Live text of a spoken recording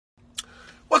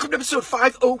Welcome to episode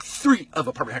 503 of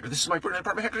Apartment Hacker. This is Mike Burton.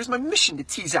 Apartment Hacker is my mission to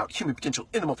tease out human potential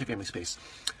in the multifamily space.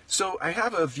 So I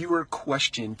have a viewer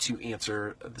question to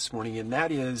answer this morning, and that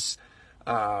is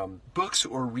books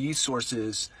or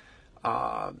resources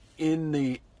in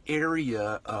the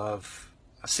area of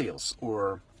sales,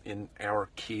 or in our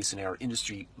case, in our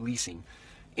industry, leasing.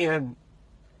 And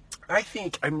I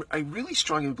think I really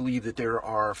strongly believe that there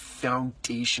are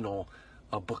foundational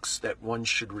books that one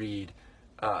should read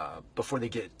before they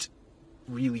get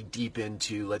really deep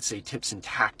into, let's say, tips and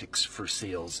tactics for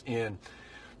sales. And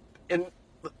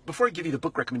before I give you the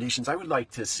book recommendations, I would like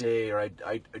to say, or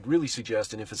I'd really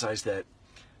suggest and emphasize that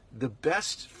the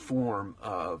best form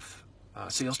of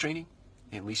sales training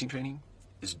and leasing training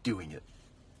is doing it.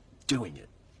 Doing it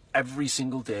every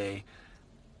single day,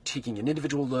 taking an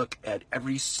individual look at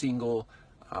every single,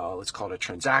 let's call it a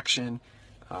transaction,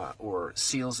 or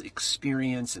sales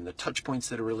experience and the touch points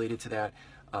that are related to that.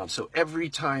 So every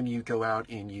time you go out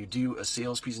and you do a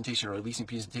sales presentation or a leasing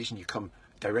presentation, you come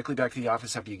directly back to the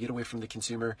office after you get away from the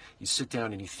consumer, you sit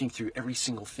down and you think through every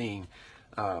single thing,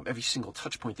 every single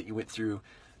touch point that you went through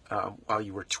while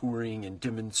you were touring and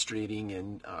demonstrating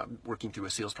and working through a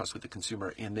sales process with the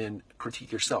consumer, and then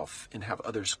critique yourself and have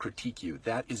others critique you.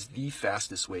 That is the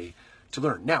fastest way to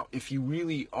learn. Now, if you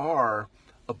really are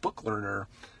a book learner,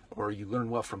 or you learn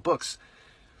well from books,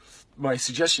 my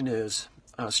suggestion is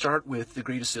start with The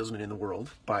Greatest Salesman in the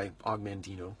World by Og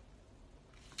Mandino.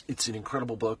 It's an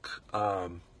incredible book. I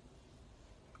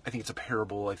think it's a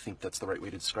parable. I think that's the right way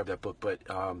to describe that book, but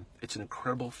it's an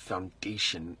incredible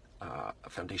foundational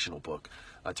book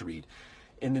to read.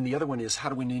 And then the other one is How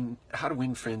to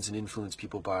Win Friends and Influence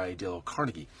People by Dale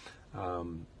Carnegie,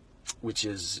 which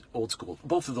is old school.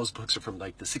 Both of those books are from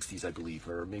like the 60s, I believe,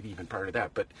 or maybe even prior to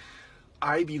that. But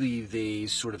I believe they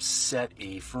sort of set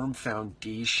a firm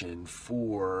foundation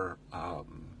for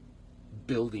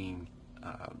building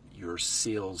your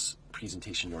sales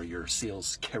presentation or your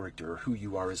sales character, or who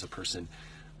you are as a person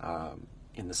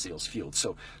in the sales field.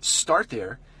 So start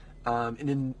there. And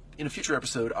in a future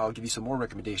episode, I'll give you some more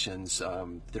recommendations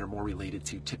that are more related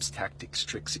to tips, tactics,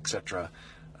 tricks, etc.,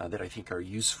 that I think are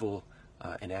useful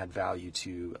and add value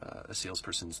to a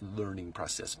salesperson's learning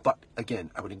process. But again,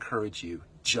 I would encourage you,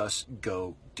 just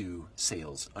go do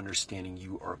sales, understanding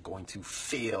you are going to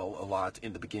fail a lot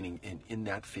in the beginning, and in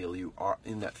that failure,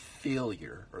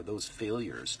 or those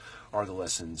failures, are the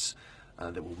lessons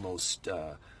that will most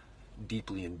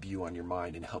deeply imbue on your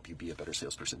mind and help you be a better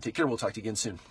salesperson. Take care. We'll talk to you again soon.